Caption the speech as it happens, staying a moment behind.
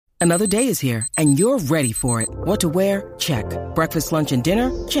Another day is here, and you're ready for it. What to wear? Check. Breakfast, lunch, and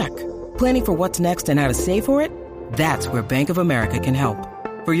dinner? Check. Planning for what's next and how to save for it? That's where Bank of America can help.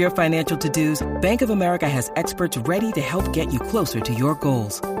 For your financial to-dos, Bank of America has experts ready to help get you closer to your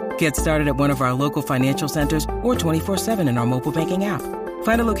goals. Get started at one of our local financial centers or 24/7 in our mobile banking app.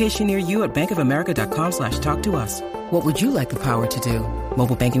 Find a location near you at bankofamerica.com/talktous. What would you like the power to do?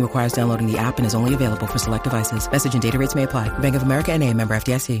 Mobile banking requires downloading the app and is only available for select devices. Message and data rates may apply. Bank of America N.A., member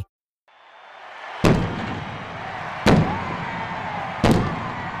FDIC.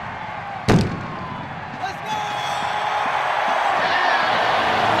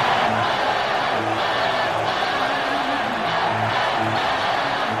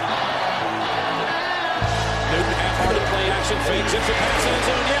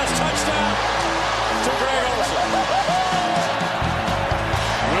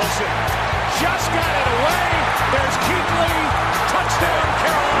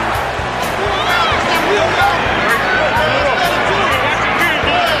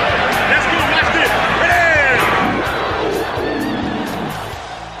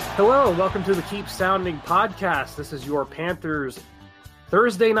 Hello, welcome to the Keep Sounding podcast. This is your Panthers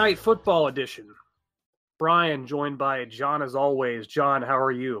Thursday Night Football edition. Brian, joined by John as always. John, how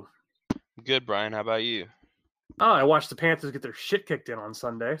are you? Good, Brian. How about you? Oh, I watched the Panthers get their shit kicked in on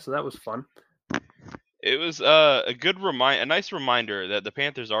Sunday, so that was fun. It was a nice reminder that the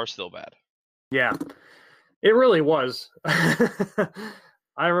Panthers are still bad. Yeah, it really was. I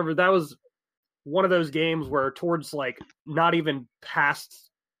remember that was one of those games where towards not even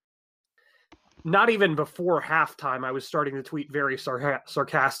before halftime, I was starting to tweet very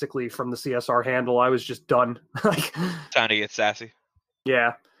sarcastically from the CSR handle. I was just done. Time to get sassy.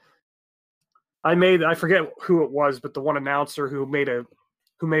 Yeah. I forget who it was, but the one announcer who made a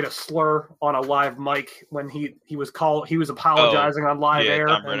slur on a live mic when he was apologizing on live air.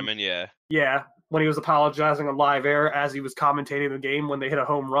 Tom Brenneman, yeah. Yeah. When he was apologizing on live air as he was commentating the game when they hit a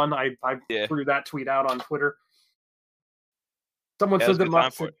home run, I threw that tweet out on Twitter.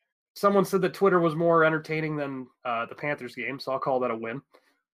 Someone said that Twitter was more entertaining than the Panthers game, so I'll call that a win.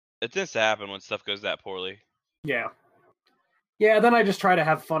 It tends to happen when stuff goes that poorly. Yeah. Yeah, then I just try to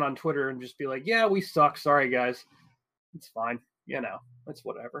have fun on Twitter and just be like, yeah, we suck. Sorry, guys. It's fine. It's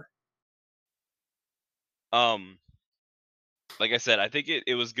whatever. Like I said, I think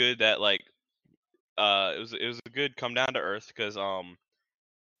it was good that it was a good come down to earth because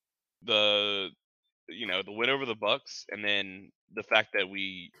the win over the Bucks and then the fact that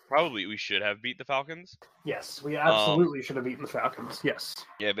we should have beat the Falcons. Yes, we absolutely should have beaten the Falcons. Yes.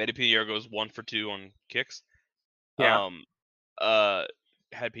 Yeah, Betty Pierre goes 1 for 2 on kicks. Yeah.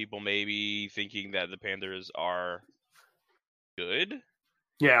 Had people maybe thinking that the Panthers are good.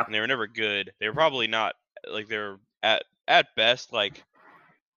 Yeah. And they were never good. They were probably not they're at best a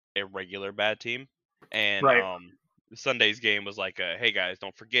regular bad team. And right. Sunday's game was hey guys,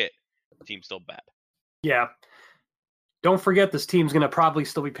 don't forget, the team's still bad. Yeah. Don't forget this team's going to probably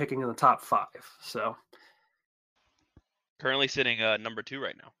still be picking in the top 5. So currently sitting number 2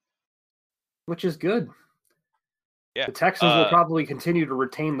 right now. Which is good. Yeah. The Texans will probably continue to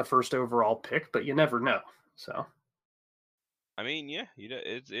retain the first overall pick, but you never know. So I mean, yeah,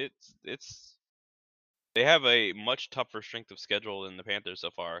 it's they have a much tougher strength of schedule than the Panthers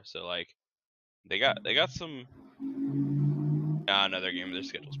so far. So they got some another game. Their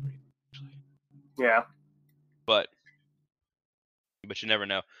schedule's pretty actually. Yeah. But you never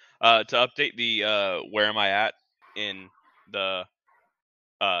know. To update the where am I at in the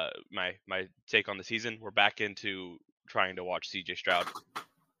my take on the season, we're back into trying to watch CJ Stroud.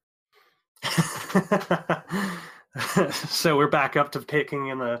 So we're back up to picking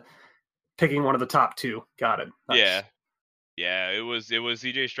one of the top 2. Got it. Nice. Yeah. It was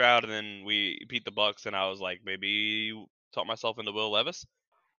CJ Stroud, and then we beat the Bucks, and I was like, maybe talk myself into Will Levis.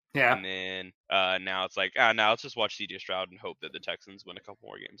 Yeah. And then now it's now let's just watch CJ Stroud and hope that the Texans win a couple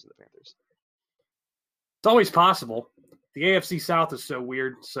more games than the Panthers. It's always possible. The AFC South is so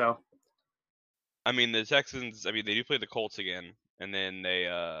weird. So, I mean, the Texans. I mean, they do play the Colts again, and then they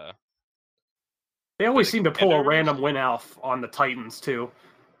always seem to pull a random win off on the Titans too.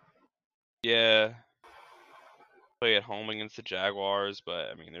 Yeah. Play at home against the Jaguars, but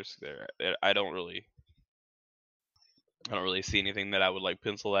I mean, I don't really see anything that I would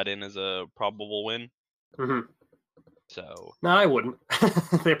pencil that in as a probable win. Mm-hmm. So no, I wouldn't.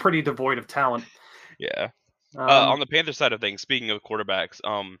 They're pretty devoid of talent. Yeah. On the Panthers side of things, speaking of quarterbacks,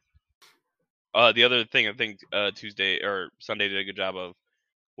 the other thing I think Tuesday or Sunday did a good job of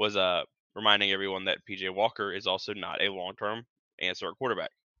was reminding everyone that PJ Walker is also not a long-term answer at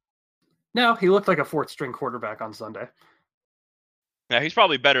quarterback. No, he looked like a 4th-string quarterback on Sunday. Now, he's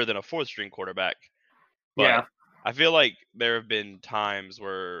probably better than a fourth-string quarterback. But yeah. I feel like there have been times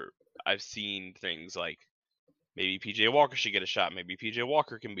where I've seen things like maybe P.J. Walker should get a shot. Maybe P.J.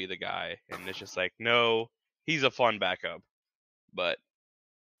 Walker can be the guy. And it's just like, no, he's a fun backup. But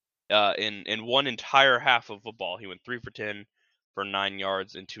in one entire half of football, he went 3 for 10 for 9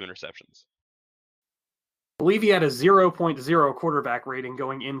 yards and 2 interceptions. I believe he had a 0.0 quarterback rating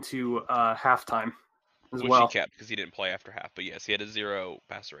going into halftime as well. Which he kept because he didn't play after half. But yes, he had a 0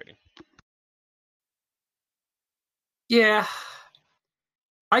 passer rating. Yeah.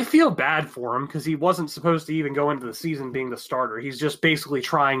 I feel bad for him because he wasn't supposed to even go into the season being the starter. He's just basically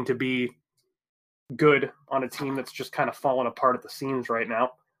trying to be good on a team that's just kind of falling apart at the seams right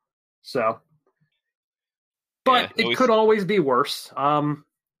now. So, but it could always be worse. I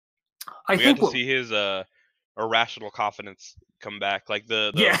think we'll see his irrational confidence come back. Like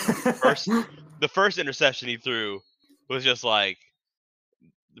the first interception he threw was just like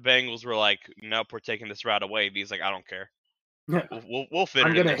the Bengals were like, "Nope, we're taking this route away." And he's like, "I don't care. We'll fit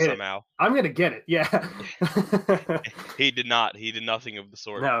it in there somehow. I'm gonna get it." Yeah. He did not. He did nothing of the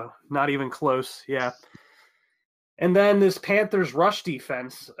sort. No, not even close. Yeah. And then this Panthers rush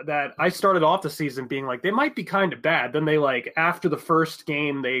defense that I started off the season being like, they might be kind of bad. Then they after the first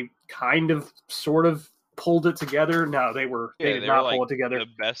game, they kind of sort of pulled it together. No, they did not pull it together. The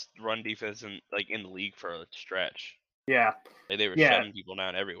best run defense in the league for a stretch. Yeah. They were shutting people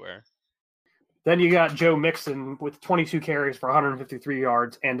down everywhere. Then you got Joe Mixon with 22 carries for 153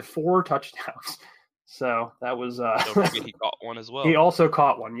 yards and 4 touchdowns. So that was don't forget he caught one as well. He also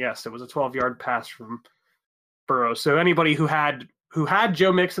caught one, yes. It was a 12-yard pass from Burrow. So anybody who had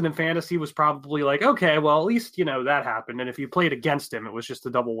Joe Mixon in fantasy was probably like, okay, well, at least, that happened. And if you played against him, it was just a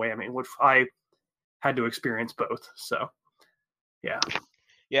double whammy, which I had to experience both. So, yeah.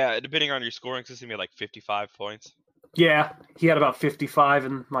 Yeah, depending on your scoring system, you had 55 points. Yeah, he had about 55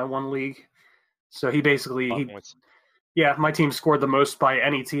 in my one league. So he basically, my team scored the most by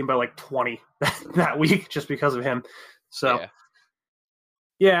any team by 20 that week just because of him. So,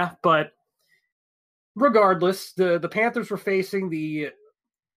 yeah, but regardless, the Panthers were facing the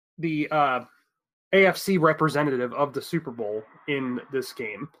AFC representative of the Super Bowl in this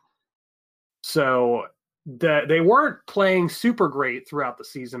game. So they weren't playing super great throughout the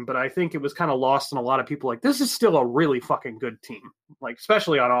season, but I think it was kind of lost on a lot of people. This is still a really fucking good team,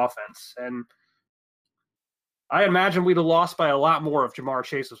 especially on offense. And I imagine we'd have lost by a lot more if Jamar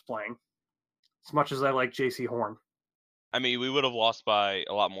Chase was playing, as much as I like J.C. Horn. I mean, we would have lost by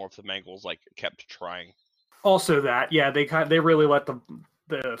a lot more if the Bengals kept trying. Also that, yeah, they really let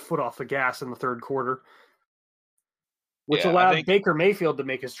the foot off the gas in the third quarter, which allowed Baker Mayfield to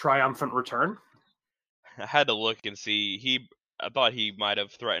make his triumphant return. I had to look and see. I thought he might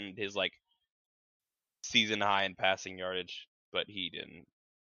have threatened his season high in passing yardage, but he didn't.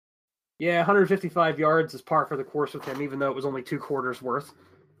 Yeah, 155 yards is par for the course with him, even though it was only 2 quarters worth.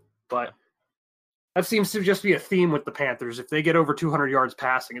 But that seems to just be a theme with the Panthers. If they get over 200 yards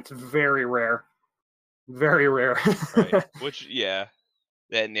passing, it's very rare. Very rare. Right. Which, yeah.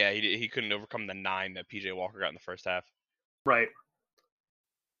 Then, yeah, he couldn't overcome the 9 that P.J. Walker got in the first half. Right.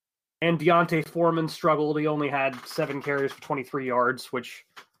 And Deontay Foreman struggled. He only had 7 carries for 23 yards, which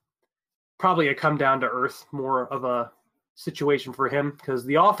probably a come down to earth more of a situation for him because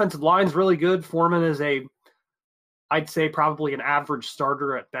the offensive line's really good. Foreman is I'd say probably an average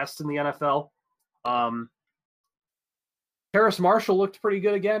starter at best in the NFL. Terrace Marshall looked pretty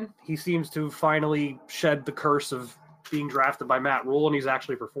good again. He seems to finally shed the curse of being drafted by Matt Rule, and he's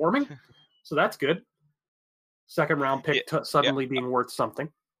actually performing. So that's good. Second round pick suddenly being worth something.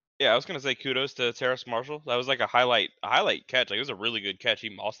 Yeah, I was going to say kudos to Terrace Marshall. That was a highlight catch. It was a really good catch. He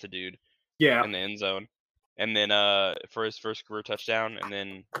mossed a dude in the end zone. And then for his first career touchdown, and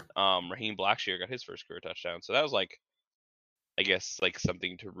then Raheem Blackshear got his first career touchdown. So that was I guess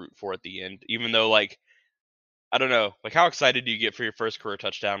something to root for at the end. Even though I don't know, how excited do you get for your first career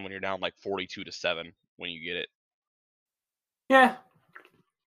touchdown when you're down 42-7 when you get it? Yeah.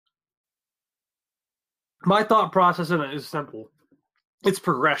 My thought process in it is simple. It's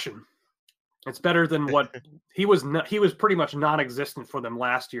progression. It's better than what he was pretty much non-existent for them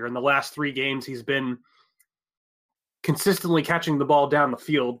last year. In the last 3 games, he's been consistently catching the ball down the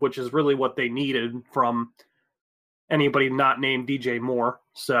field, which is really what they needed from anybody not named DJ Moore.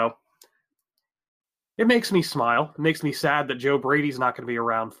 So it makes me smile. It makes me sad that Joe Brady's not going to be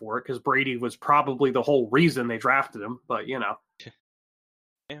around for it because Brady was probably the whole reason they drafted him. But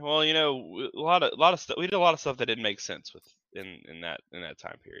well, a lot of stuff. We did a lot of stuff that didn't make sense in that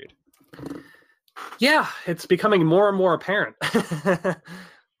time period. Yeah, it's becoming more and more apparent.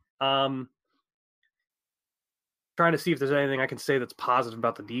 Trying trying to see if there's anything I can say that's positive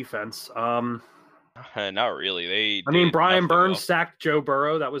about the defense. Not really. Brian Burns sacked Joe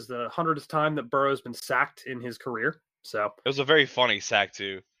Burrow. That was the 100th time that Burrow's been sacked in his career. So it was a very funny sack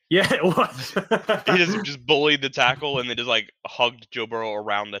too. Yeah, it was. He just bullied the tackle and then just like hugged Joe Burrow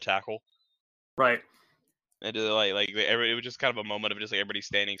around the tackle. Right. And it was just kind of a moment of just like everybody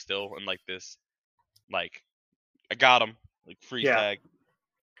standing still and like this, like I got him, like freeze tag.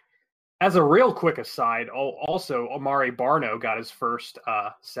 As a real quick aside, also Amari Barno got his first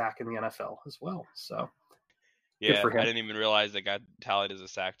sack in the NFL as well. So yeah, I didn't even realize that got tallied as a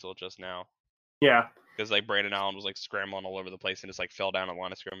sack till just now. Yeah. Because like Brandon Allen was like scrambling all over the place and just like fell down at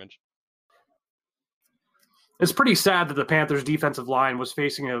line of scrimmage. It's pretty sad that the Panthers defensive line was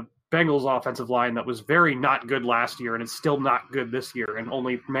facing a Bengals offensive line that was very not good last year, and it's still not good this year, and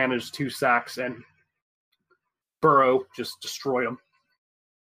only managed 2 sacks, and Burrow just destroyed them.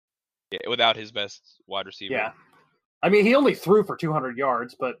 Yeah, without his best wide receiver. Yeah. I mean, he only threw for 200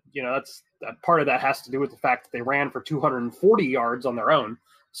 yards, but that's part of that has to do with the fact that they ran for 240 yards on their own.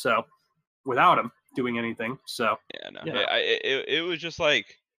 So without him doing anything. So it was just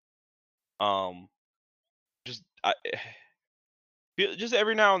like just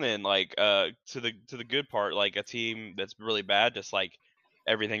every now and then, like to the good part, like a team that's really bad, just like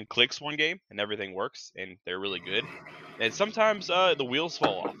everything clicks one game and everything works and they're really good. And sometimes the wheels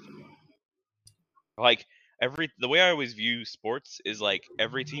fall off. Like the way I always view sports is like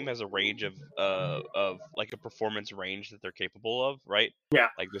every team has a range of like a performance range that they're capable of, right? Yeah.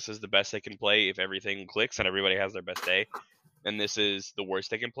 Like this is the best they can play if everything clicks and everybody has their best day, and this is the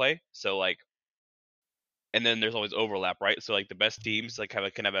worst they can play. So like, and then there's always overlap, right? So like the best teams like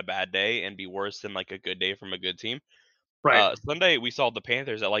can have a bad day and be worse than like a good day from a good team. Right. Sunday we saw the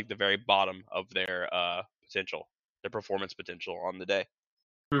Panthers at like the very bottom of their potential, their performance potential on the day.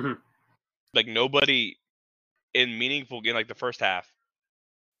 Mm-hmm. Like nobody in meaningful game, like the first half,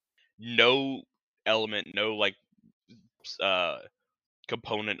 no element, no like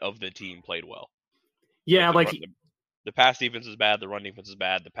component of the team played well. Yeah, like the pass defense was bad, the run defense was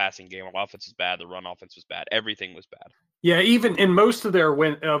bad, the passing game offense was bad, the run offense was bad, everything was bad. Yeah, even in most of their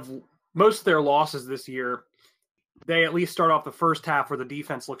losses this year, they at least start off the first half where the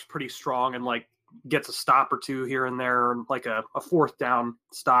defense looks pretty strong and like gets a stop or two here and there, like a 4th down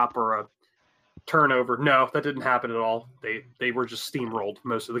stop or a turnover. No, that didn't happen at all. They were just steamrolled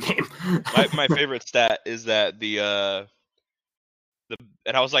most of the game. my favorite stat is that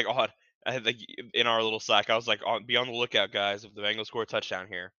and I was like, I had like in our little Slack, I was like, be on the lookout, guys. If the Bengals score a touchdown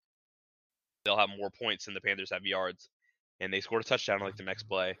here, they'll have more points than the Panthers have yards. And they scored a touchdown like the next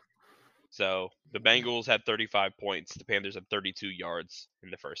play. So the Bengals had 35 points. The Panthers had 32 yards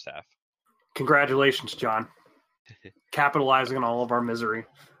in the first half. Congratulations, John. Capitalizing on all of our misery.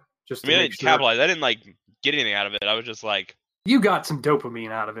 I didn't capitalize. I didn't like get anything out of it. I was just like, you got some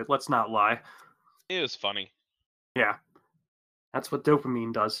dopamine out of it. Let's not lie. It was funny. Yeah, that's what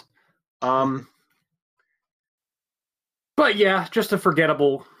dopamine does. But yeah, just a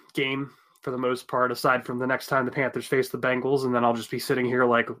forgettable game for the most part. Aside from the next time the Panthers face the Bengals, and then I'll just be sitting here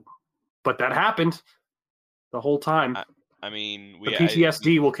like, but that happened the whole time. I mean, the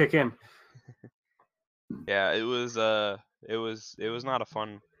PTSD will kick in. Yeah, it was not a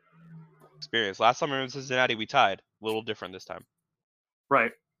fun experience. Last time we were in Cincinnati, we tied. A little different this time.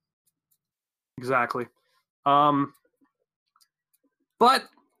 Right. Exactly. But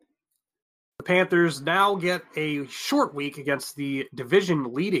the Panthers now get a short week against the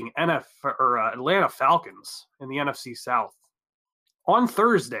division-leading Atlanta Falcons in the NFC South on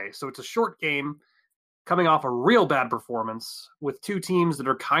Thursday. So it's a short game coming off a real bad performance with two teams that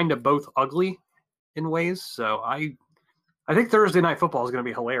are kind of both ugly in ways. So I think Thursday Night Football is going to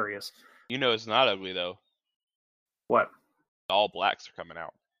be hilarious. You know it's not ugly, though. What? All blacks are coming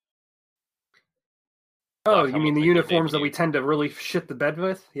out. Oh, you mean the uniforms that we tend to really shit the bed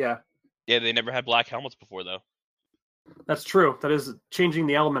with? Yeah. Yeah, they never had black helmets before, though. That's true. That is changing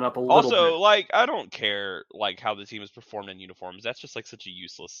the element up a little bit. Also, like, I don't care like how the team is performed in uniforms. That's just like such a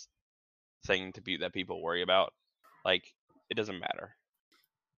useless thing that people worry about. Like, it doesn't matter.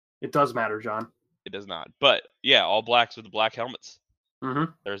 It does matter, John. It does not. But yeah, all blacks with the black helmets.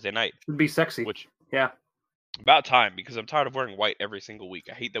 Mm-hmm. Thursday night. It'd be sexy. Which, yeah. About time, because I'm tired of wearing white every single week.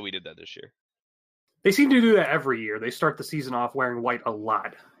 I hate that we did that this year. They seem to do that every year. They start the season off wearing white a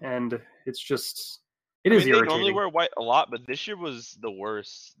lot, and it's just irritating. They normally wear white a lot, but this year was the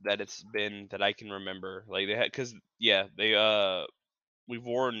worst that it's been that I can remember. Like they had, because we've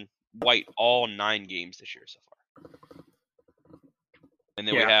worn white all 9 games this year so far, and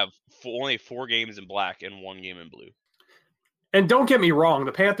then we have only 4 games in black and 1 game in blue. And don't get me wrong,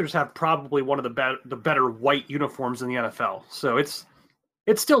 the Panthers have probably one of the better white uniforms in the NFL. So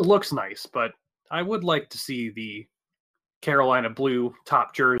it still looks nice, but I would like to see the Carolina blue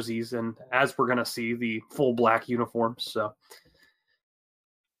top jerseys, and as we're going to see, the full black uniforms. So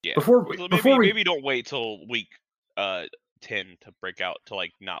yeah, before maybe don't wait till week 10 to break out to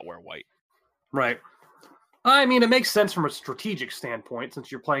like not wear white. Right. I mean, it makes sense from a strategic standpoint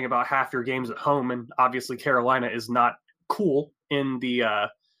since you're playing about half your games at home, and obviously Carolina is not cool in the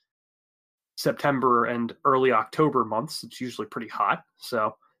September and early October months. It's usually pretty hot,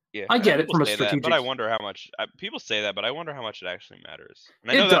 so yeah, I get it from a strategic. But I wonder how much people say that, but I wonder how much it actually matters.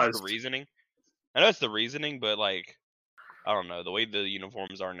 And I know that's the reasoning. I know it's the reasoning, but like, I don't know the way the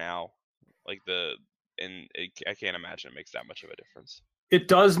uniforms are now, like I can't imagine it makes that much of a difference. It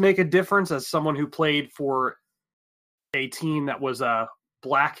does make a difference as someone who played for a team that was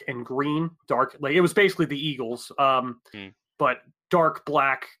black and green, dark. Like it was basically the Eagles, but dark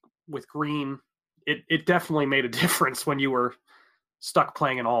black with green. It definitely made a difference when you were stuck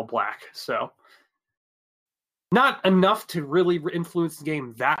playing in all black. So not enough to really influence the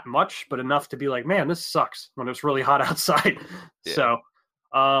game that much, but enough to be like, man, this sucks when it's really hot outside. Yeah. So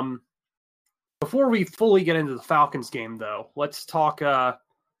before we fully get into the Falcons game, though, let's talk the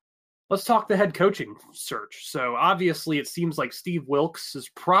head coaching search. So obviously it seems like Steve Wilkes is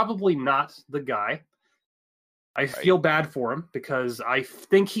probably not the guy. I feel bad for him because I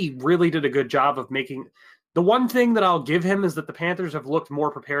think he really did a good job of making – the one thing that I'll give him is that the Panthers have looked more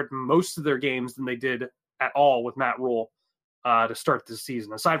prepared in most of their games than they did at all with Matt Rule to start this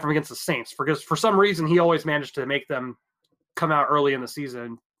season, aside from against the Saints. Because for some reason, he always managed to make them come out early in the season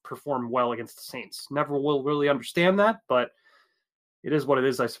and perform well against the Saints. Never will really understand that, but it is what it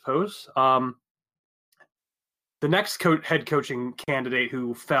is, I suppose. The next head coaching candidate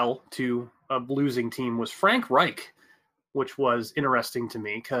who fell to a losing team was Frank Reich, which was interesting to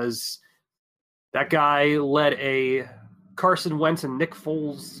me because that guy led a Carson Wentz and Nick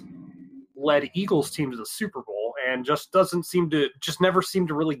Foles led Eagles team to the Super Bowl and just never seemed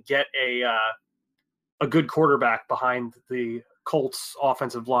to really get a good quarterback behind the Colts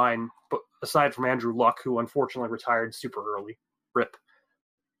offensive line, but aside from Andrew Luck, who unfortunately retired super early. RIP.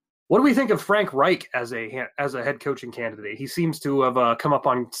 What do we think of Frank Reich as a head coaching candidate? He seems to have come up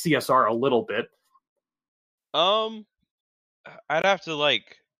on CSR a little bit. I'd have to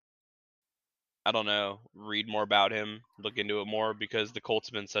I don't know, read more about him, look into it more because the Colts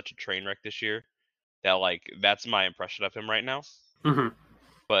have been such a train wreck this year that that's my impression of him right now. Mm-hmm.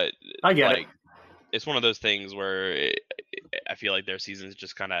 But I get it. It's one of those things where I feel like their season's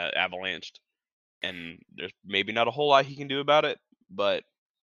just kind of avalanched, and there's maybe not a whole lot he can do about it. But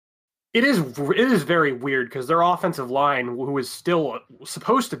it is very weird because their offensive line, who is still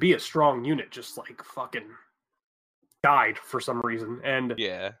supposed to be a strong unit, just fucking died for some reason. And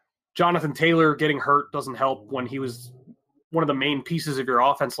yeah. Jonathan Taylor getting hurt doesn't help when he was one of the main pieces of your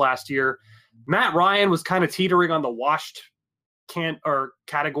offense last year. Matt Ryan was kind of teetering on the washed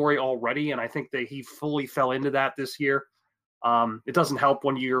category already, and I think that he fully fell into that this year. It doesn't help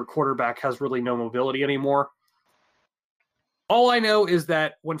when your quarterback has really no mobility anymore. All I know is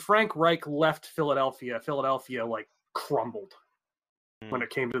that when Frank Reich left Philadelphia crumbled when it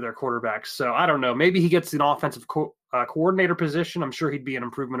came to their quarterbacks. So I don't know. Maybe he gets an offensive coordinator position. I'm sure he'd be an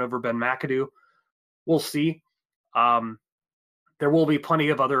improvement over Ben McAdoo. We'll see. There will be plenty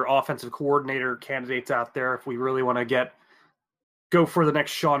of other offensive coordinator candidates out there if we really want to go for the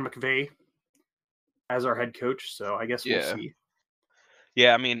next Sean McVay as our head coach. So I guess we'll see.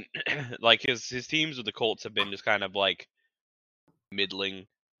 Yeah, I mean, his teams with the Colts have been just kind of middling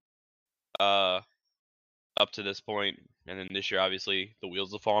up to this point. And then this year, obviously, the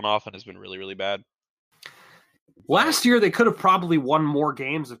wheels have fallen off and it's been really, really bad. Last year, they could have probably won more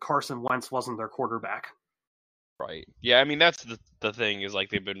games if Carson Wentz wasn't their quarterback. Right. Yeah, I mean, that's the thing is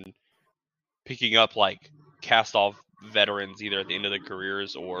they've been picking up cast-off veterans either at the end of their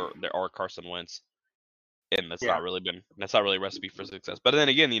careers or there are Carson Wentz. And that's not really a recipe for success. But then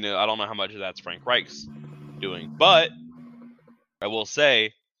again, I don't know how much of that's Frank Reich's doing. But I will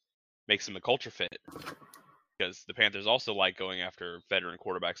say, makes him a culture fit. Because the Panthers also like going after veteran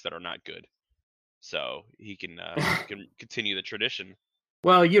quarterbacks that are not good. So he can continue the tradition.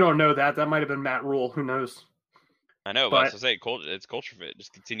 Well, you don't know that. That might have been Matt Rule. Who knows? I know, but I was going to say, it's culture fit.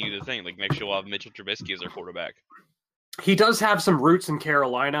 Just continue the thing. Next year we'll have Mitchell Trubisky as our quarterback. He does have some roots in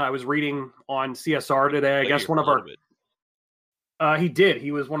Carolina. I was reading on CSR today. I guess one of our... he did.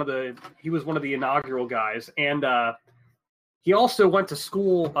 He was one of the inaugural guys. And he also went to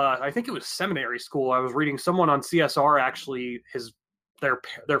school, I think it was seminary school. I was reading someone on CSR actually,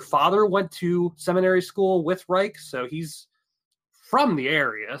 their father went to seminary school with Reich, so he's from the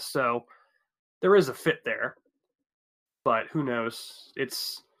area, so there is a fit there. But who knows?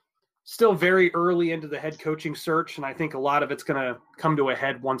 It's still very early into the head coaching search, and I think a lot of it's going to come to a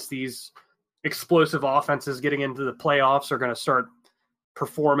head once these explosive offenses getting into the playoffs are going to start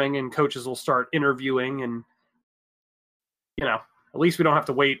performing, and coaches will start interviewing, and at least we don't have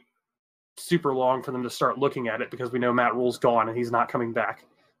to wait super long for them to start looking at it, because we know Matt Rule's gone and he's not coming back.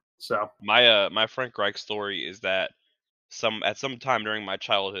 So my Frank Reich story is that at some time during my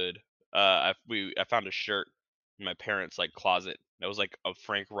childhood, I found a shirt in my parents' closet that was a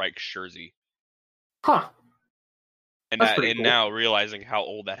Frank Reich jersey. Huh. And cool. Now realizing how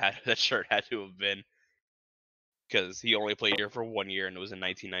old that shirt had to have been, because he only played here for 1 year and it was in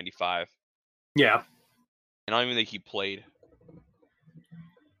 1995. Yeah. And I don't even think he played.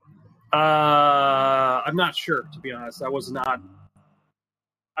 I'm not sure, to be honest. I would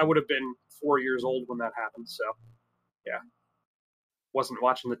have been 4 years old when that happened, so yeah. Wasn't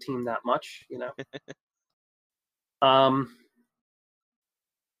watching the team that much,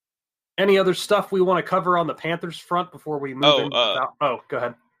 Any other stuff we want to cover on the Panthers front before we move go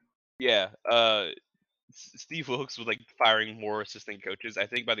ahead. Yeah. Steve Wilkes was firing more assistant coaches. I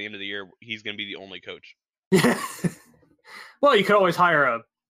think by the end of the year, he's going to be the only coach. Well, you could always hire a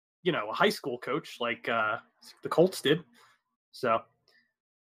high school coach like the Colts did. So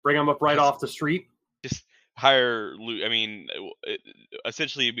bring him up right off the street. Just hire Luke. I mean,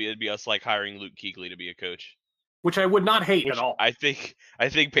 essentially it'd be us hiring Luke Kuechly to be a coach. Which I would not hate at all. I think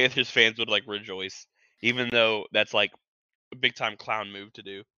Panthers fans would rejoice, even though that's a big time clown move to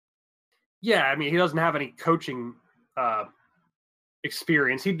do. Yeah, I mean, he doesn't have any coaching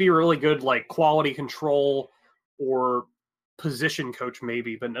experience. He'd be really good quality control or position coach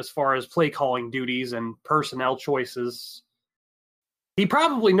maybe, but as far as play calling duties and personnel choices, he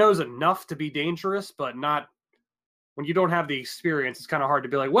probably knows enough to be dangerous, but not when you don't have the experience. It's kind of hard to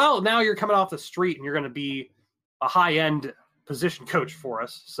be well, now you're coming off the street and you're going to be a high-end position coach for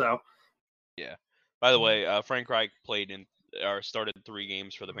us. So, yeah. By the way, Frank Reich started 3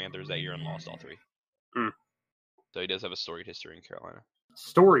 games for the Panthers that year and lost all 3. So he does have a storied history in Carolina.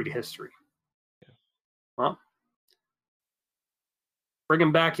 Storied history. Yeah. Well, bring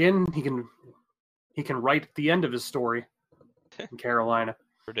him back in. He can write the end of his story in Carolina.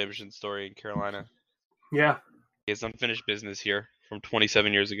 Redemption story in Carolina. Yeah. He has unfinished business here from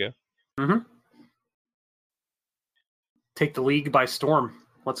 27 years ago. Mm-hmm. Take the league by storm.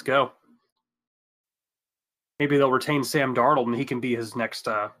 Let's go. Maybe they'll retain Sam Darnold and he can be his next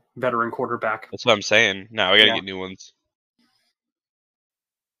veteran quarterback. That's what I'm saying. Now we got to get new ones.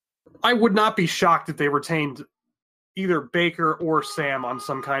 I would not be shocked if they retained either Baker or Sam on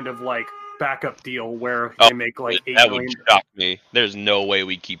some kind of backup deal where they make $8 million. That would shock me. There's no way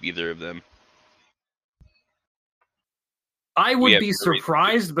we keep either of them. I would be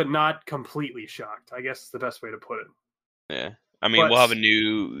surprised, but not completely shocked. I guess is the best way to put it. Yeah. I mean, we'll have a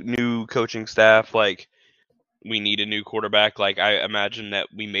new coaching staff. We need a new quarterback. I imagine that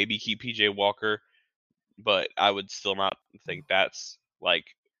we maybe keep PJ Walker, but I would still not think that's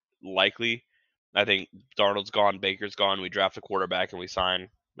likely. I think Darnold's gone, Baker's gone. We draft a quarterback and we sign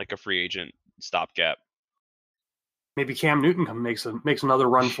a free agent stopgap. Maybe Cam Newton makes another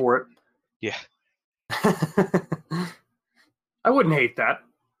run for it. Yeah. I wouldn't hate that,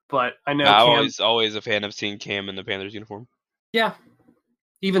 but I know I'm always a fan of seeing Cam in the Panthers uniform. Yeah.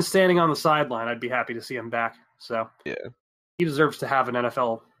 Even standing on the sideline, I'd be happy to see him back. So yeah, he deserves to have an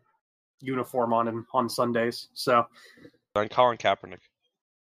NFL uniform on him on Sundays. So on Colin Kaepernick.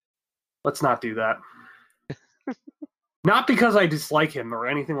 Let's not do that. Not because I dislike him or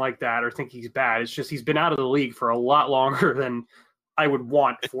anything like that or think he's bad. It's just he's been out of the league for a lot longer than I would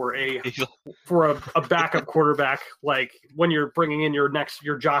want for a backup quarterback. When you're bringing in your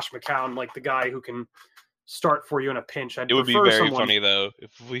Josh McCown, the guy who can start for you in a pinch. It would be very funny though if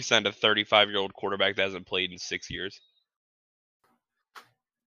we signed a 35-year-old quarterback that hasn't played in 6 years.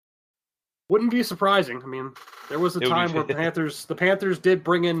 Wouldn't be surprising. I mean, there was a time where the Panthers did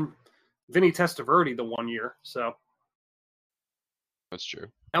bring in Vinny Testaverde the 1 year, so that's true.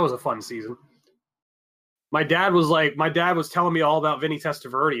 That was a fun season. My dad was telling me all about Vinny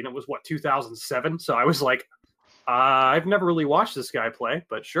Testaverde, and it was 2007. So I was I've never really watched this guy play,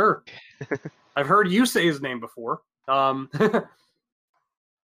 but sure. I've heard you say his name before.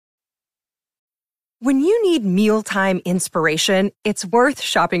 When you need mealtime inspiration, it's worth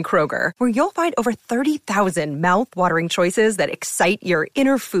shopping Kroger, where you'll find over 30,000 mouth-watering choices that excite your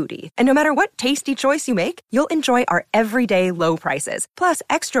inner foodie. And no matter what tasty choice you make, you'll enjoy our everyday low prices, plus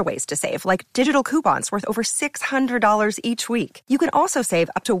extra ways to save, like digital coupons worth over $600 each week. You can also save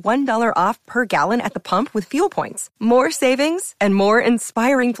up to $1 off per gallon at the pump with fuel points. More savings and more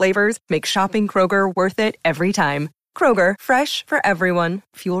inspiring flavors make shopping Kroger worth it every time. Kroger, fresh for everyone.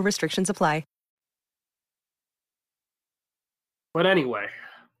 Fuel restrictions apply. But anyway,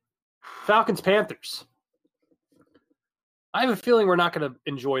 Falcons-Panthers. I have a feeling we're not going to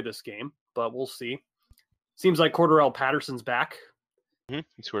enjoy this game, but we'll see. Seems like Cordarrelle Patterson's back. He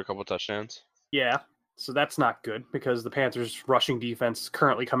scored a couple of touchdowns. Yeah, so that's not good because the Panthers' rushing defense is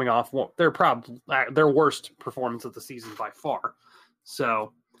currently coming off their worst performance of the season by far.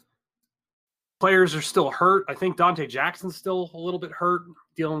 So players are still hurt. I think Dante Jackson's still a little bit hurt,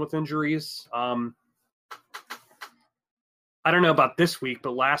 dealing with injuries. I don't know about this week,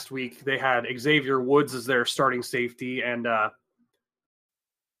 but last week they had Xavier Woods as their starting safety, and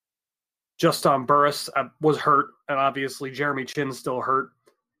Justin Burris was hurt, and obviously Jeremy Chinn's still hurt.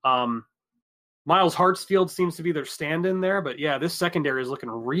 Miles Hartsfield seems to be their stand-in there, but yeah, this secondary is looking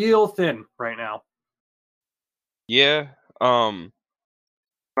real thin right now. Yeah, not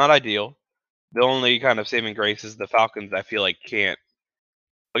ideal. The only kind of saving grace is the Falcons, I feel like, can't.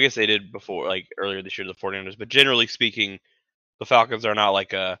 I guess they did before, like earlier this year, the 49ers, but generally speaking, the Falcons are not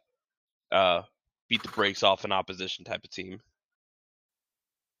like a beat the brakes off an opposition type of team.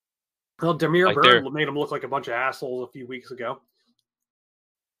 Well, Damiere Byrd made them look like a bunch of assholes a few weeks ago.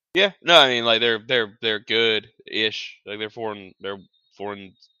 Yeah, no, I mean, like they're good-ish. Like they're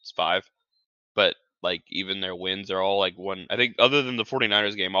 4-5, but like even their wins are all like one. I think other than the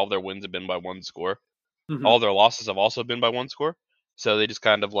 49ers game, all their wins have been by one score. Mm-hmm. All their losses have also been by one score. So they just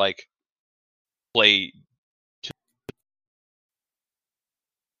kind of like play.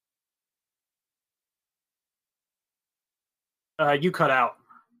 You cut out.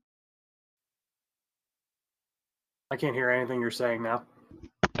 I can't hear anything you're saying now.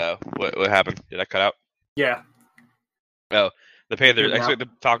 Oh, what happened? Did I cut out? Yeah. Oh, the Panthers. I expect the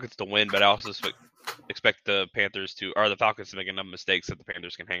Falcons to win, but I also expect the Panthers or the Falcons to make enough mistakes that the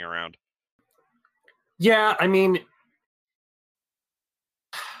Panthers can hang around. Yeah, I mean,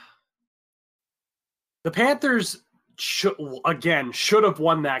 the Panthers should have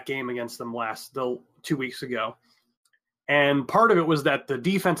won that game against them 2 weeks ago. And part of it was that the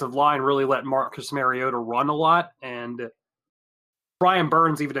defensive line really let Marcus Mariota run a lot. And Brian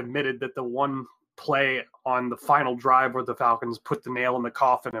Burns even admitted that the one play on the final drive where the Falcons put the nail in the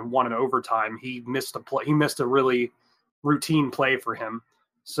coffin and won in overtime, he missed a play. He missed a really routine play for him.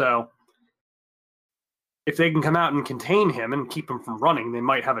 So if they can come out and contain him and keep him from running, they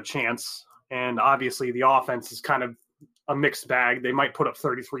might have a chance. And obviously the offense is kind of a mixed bag. They might put up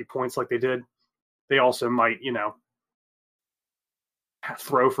 33 points like they did. They also might,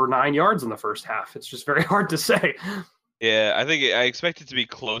 throw for 9 yards in the first half. It's just very hard to say. Yeah, I expect it to be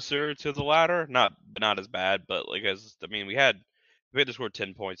closer to the latter, not as bad, but we had to score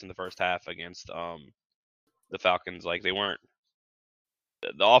 10 points in the first half against the Falcons. Like the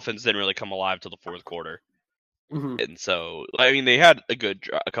offense didn't really come alive till the fourth quarter. Mm-hmm. And so they had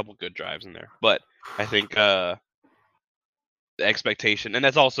a couple good drives in there, but I think the expectation, and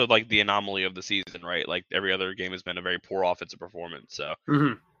that's also like the anomaly of the season, right? Like every other game has been a very poor offensive performance. So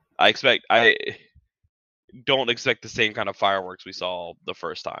mm-hmm. I don't expect the same kind of fireworks we saw the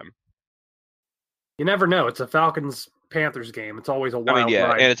first time. You never know. It's a Falcons-Panthers game. It's always a wild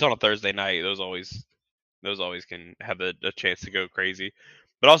ride. And it's on a Thursday night. Those always can have a chance to go crazy.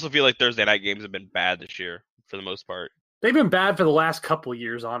 But I also feel like Thursday night games have been bad this year for the most part. They've been bad for the last couple of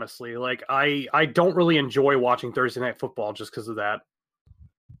years, honestly. Like I don't really enjoy watching Thursday night football just because of that.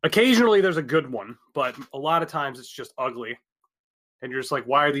 Occasionally there's a good one, but a lot of times it's just ugly. And you're just like,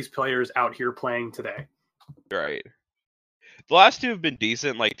 why are these players out here playing today? Right. The last two have been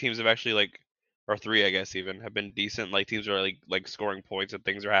decent. Like teams have actually or three, I guess even, have been decent. Like teams are like scoring points and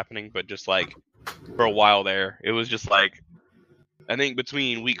things are happening. But just like for a while there, it was just like, I think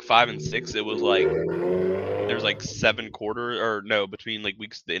between week 5 and 6, it was like there's like 7 quarters, or no, between like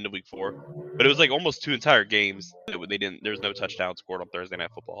the end of week 4. But it was like almost 2 entire games that there's no touchdown scored on Thursday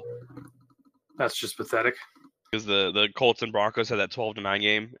Night Football. That's just pathetic. Because the Colts and Broncos had that 12-9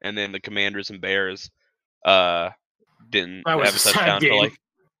 game, and then the Commanders and Bears didn't have a touchdown until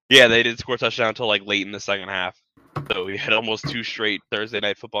they didn't score a touchdown until like late in the second half. So we had almost 2 straight Thursday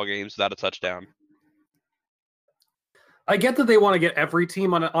Night Football games without a touchdown. I get that they want to get every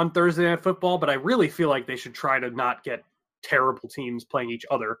team on Thursday Night Football, but I really feel like they should try to not get terrible teams playing each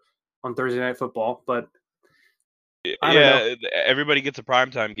other. on Thursday Night Football, but everybody gets a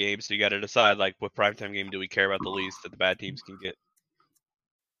primetime game, so you got to decide like what primetime game do we care about the least that the bad teams can get.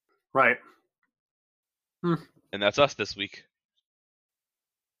 Right. And that's us this week.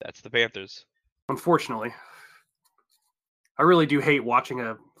 That's the Panthers. Unfortunately. I really do hate watching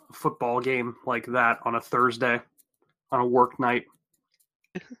a football game like that on a Thursday, on a work night.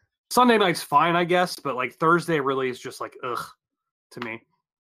 Sunday night's fine, I guess, but like Thursday really is just like, ugh, to me.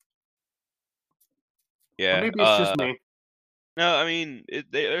 Yeah. Or maybe it's just me. No, I mean,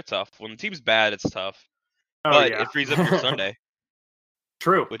 they're tough. When the team's bad, it's tough. But it frees up your Sunday.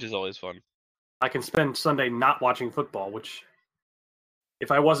 True. Which is always fun. I can spend Sunday not watching football, which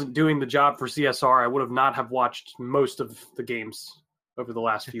if I wasn't doing the job for CSR, I would have not have watched most of the games over the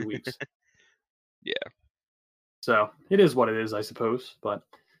last few weeks. Yeah. So it is what it is, I suppose. But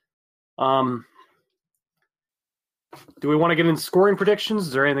do we want to get into scoring predictions?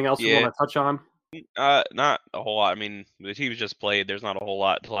 Is there anything else we want to touch on? Not a whole lot. I mean, the teams just played. There's not a whole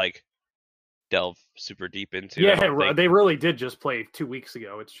lot to like delve super deep into. Yeah, they really did just play 2 weeks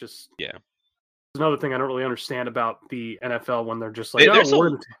ago. It's just another thing I don't really understand about the NFL when they're just like, there's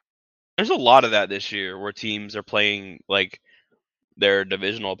a lot of that this year where teams are playing like their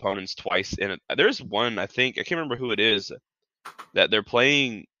divisional opponents twice. And there's one, I think, I can't remember who it is, that they're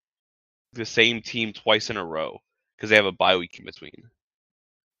playing the same team twice in a row because they have a bye week in between.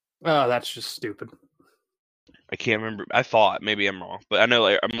 Oh, that's just stupid. I can't remember. I thought, maybe I'm wrong, but I know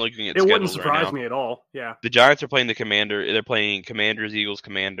I'm looking at it schedules wouldn't surprise right now. Me at all. Yeah. The Giants are playing they're playing Commanders, Eagles,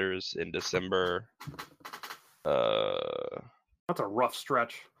 Commanders in December. That's a rough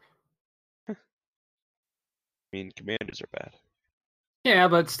stretch. I mean, Commanders are bad. Yeah,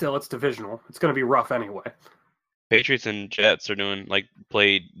 but still, it's divisional. It's going to be rough anyway. Patriots and Jets are doing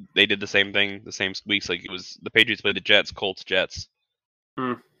they did the same thing the same weeks. Like it was the Patriots played the Jets, Colts, Jets.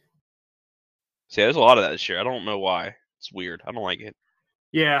 So yeah, there's a lot of that this year. I don't know why. It's weird. I don't like it.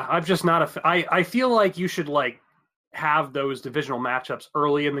 Yeah, I'm just not I feel like you should like have those divisional matchups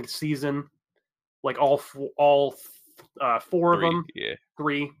early in the season, like all four of them,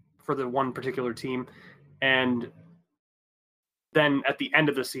 3 for the one particular team, and then at the end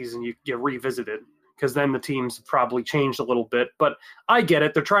of the season you get revisited because then the teams have probably changed a little bit. But I get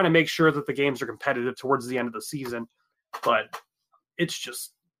it; they're trying to make sure that the games are competitive towards the end of the season, but it's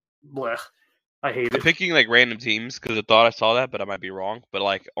just blech. I hate it. I'm picking like random teams because I thought I saw that, but I might be wrong. But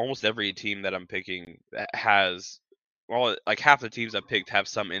like almost every team that I'm picking has, like half the teams I picked have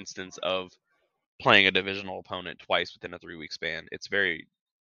some instance of playing a divisional opponent twice within a 3-week span. It's very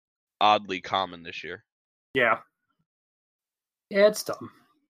oddly common this year. Yeah. Yeah, it's dumb.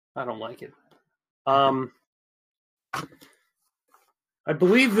 I don't like it. I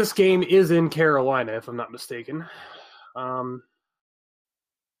believe this game is in Carolina, if I'm not mistaken.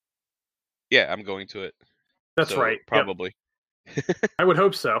 Yeah, I'm going to it. That's right. Probably. Yep. I would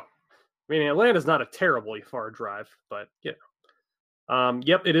hope so. I mean, Atlanta's not a terribly far drive, but yep,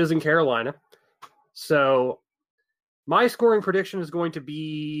 it is in Carolina. So my scoring prediction is going to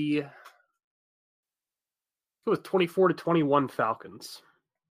be it was 24-21 Falcons.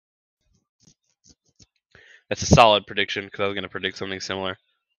 That's a solid prediction because I was going to predict something similar.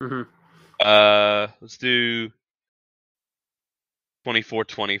 Let's do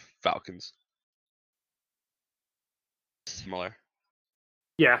 24-20 Falcons. Similar.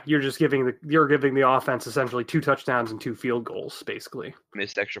 Yeah, you're giving the offense essentially 2 touchdowns and 2 field goals, basically.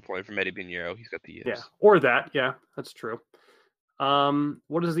 Missed extra point from Eddie Pinheiro. He's got the yips. Yeah, or that. Yeah, that's true.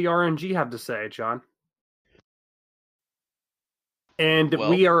 What does the RNG have to say, John? And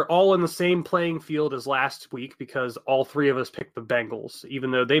we are all in the same playing field as last week because all 3 of us picked the Bengals,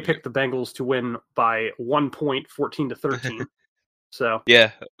 even though they picked the Bengals to win by 1 point, 14-13. So yeah,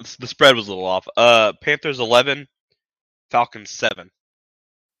 the spread was a little off. Panthers 11, Falcons 7.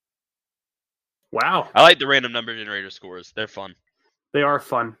 Wow. I like the random number generator scores. They're fun. They are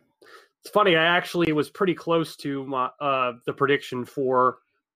fun. It's funny. I actually was pretty close to my the prediction for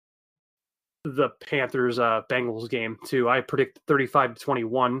the Panthers Bengals game too. I predicted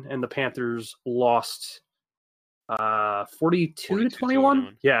 35-21, and the Panthers lost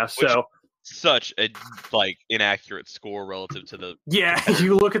 42-21. Yeah, so such a inaccurate score relative to the. Yeah,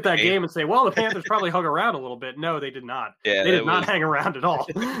 you look at that game and say, "Well, the Panthers probably hung around a little bit." No, they did not. Yeah, they did not hang around at all.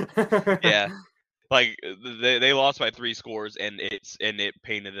 Yeah, like they lost by 3 scores, and it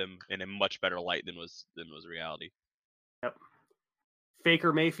painted them in a much better light than was reality. Yep.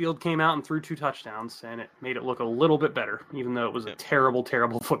 Faker Mayfield came out and threw 2 touchdowns, and it made it look a little bit better, even though it was a terrible,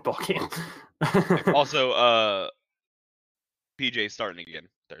 terrible football game. Also, PJ starting again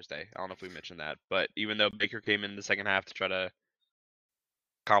Thursday. I don't know if we mentioned that, but even though Baker came in the second half to try to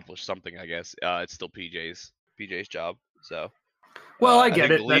accomplish something, I guess. It's still PJ's job. So, well, I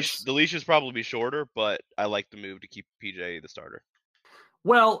get it. The leash is probably shorter, but I like the move to keep PJ the starter.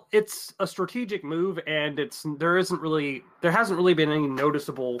 Well, it's a strategic move, and there hasn't really been any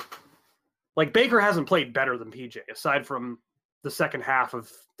noticeable. Like, Baker hasn't played better than PJ, aside from the second half of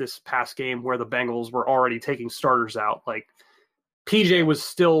this past game where the Bengals were already taking starters out. Like, PJ was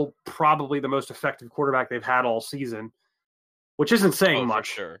still probably the most effective quarterback they've had all season, which isn't saying much.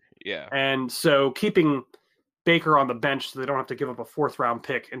 For sure. Yeah. And so keeping Baker on the bench so they don't have to give up a 4th-round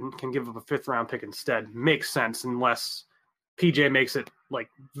pick and can give up a 5th-round pick instead makes sense, unless PJ makes it like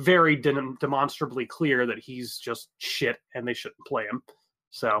very demonstrably clear that he's just shit and they shouldn't play him.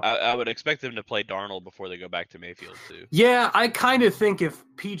 So I would expect them to play Darnold before they go back to Mayfield too. Yeah, I kind of think if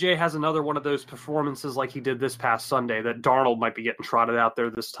PJ has another one of those performances like he did this past Sunday, that Darnold might be getting trotted out there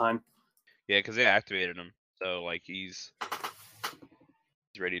this time. Yeah, because they activated him, so like he's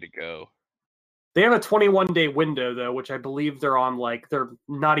ready to go. They have a 21-day window though, which I believe they're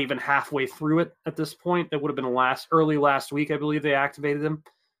not even halfway through it at this point. That would have been early last week, I believe they activated him.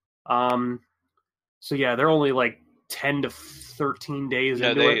 So yeah, they're only like 10 to 13 days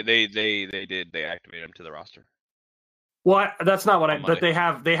into it. They activated him to the roster. Well, that's not what but they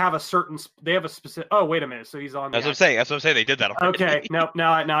have a specific. Oh, wait a minute. So he's on. That's what I'm saying. They did that already. Okay. Now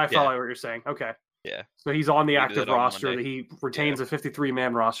I follow what you're saying. Okay. Yeah. So he's on the active roster. That he retains a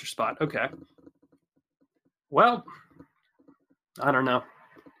 53-man roster spot. Okay. Well, I don't know.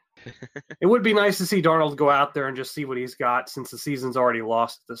 It would be nice to see Darnold go out there and just see what he's got, since the season's already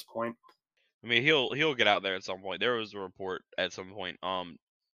lost at this point. I mean, he'll get out there at some point. There was a report at some point,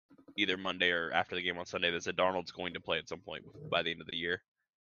 either Monday or after the game on Sunday, that said Darnold's going to play at some point by the end of the year.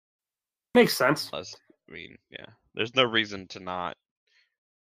 Makes sense. I mean, yeah, there's no reason to not.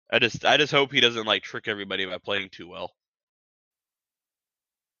 I just hope he doesn't like trick everybody by playing too well.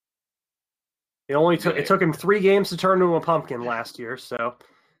 It took him 3 games to turn into a pumpkin last year, so.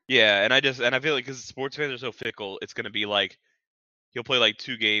 Yeah, and I feel like because sports fans are so fickle, it's going to be like he'll play like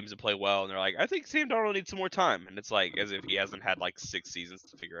 2 games and play well, and they're like, I think Sam Darnold needs some more time, and it's like as if he hasn't had like 6 seasons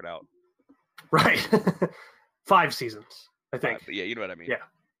to figure it out. Right. 5 seasons, I think. Yeah, you know what I mean.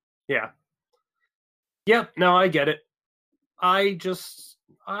 Yeah. Yep. No, I get it.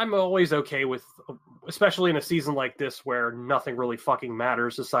 I'm always okay with, especially in a season like this where nothing really fucking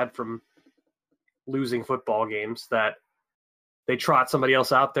matters aside from losing football games, that they trot somebody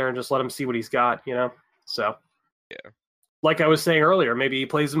else out there and just let him see what he's got, So, yeah. Like I was saying earlier, maybe he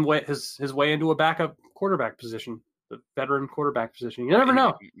plays his way into a backup quarterback position, the veteran quarterback position. You never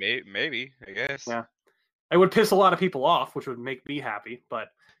know. Maybe, I guess. Yeah. It would piss a lot of people off, which would make me happy, but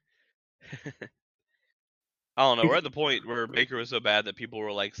I don't know. We're at the point where Baker was so bad that people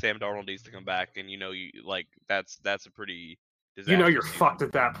were like, Sam Darnold needs to come back, and that's a pretty disastrous you're season. Fucked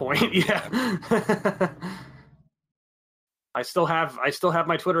at that point. Yeah. I still have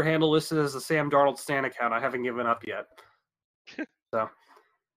my Twitter handle listed as the Sam Darnold Stan account. I haven't given up yet. So,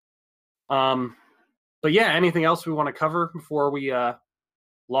 but yeah, anything else we want to cover before we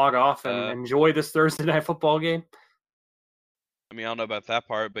log off and enjoy this Thursday night football game? I mean, I don't know about that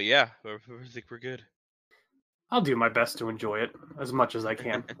part, but yeah, I think we're good. I'll do my best to enjoy it as much as I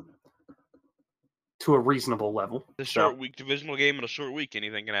can. To a reasonable level. The short week divisional game in a short week,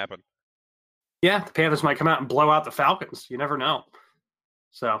 anything can happen. Yeah, the Panthers might come out and blow out the Falcons. You never know.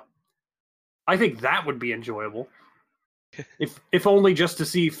 So, I think that would be enjoyable. if only just to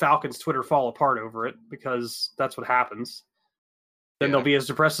see Falcons Twitter fall apart over it, because that's what happens. Then they'll be as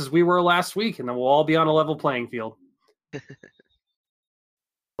depressed as we were last week, and then we'll all be on a level playing field.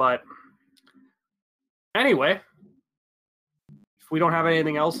 But anyway, if we don't have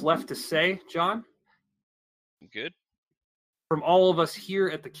anything else left to say, John? Good. From all of us here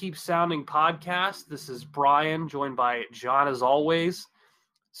at the Keep Sounding podcast, this is Brian, joined by John as always.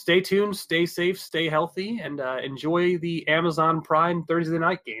 Stay tuned, stay safe, stay healthy, and enjoy the Amazon Prime Thursday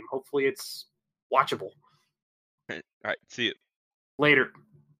night game. Hopefully it's watchable. All right, see you. Later.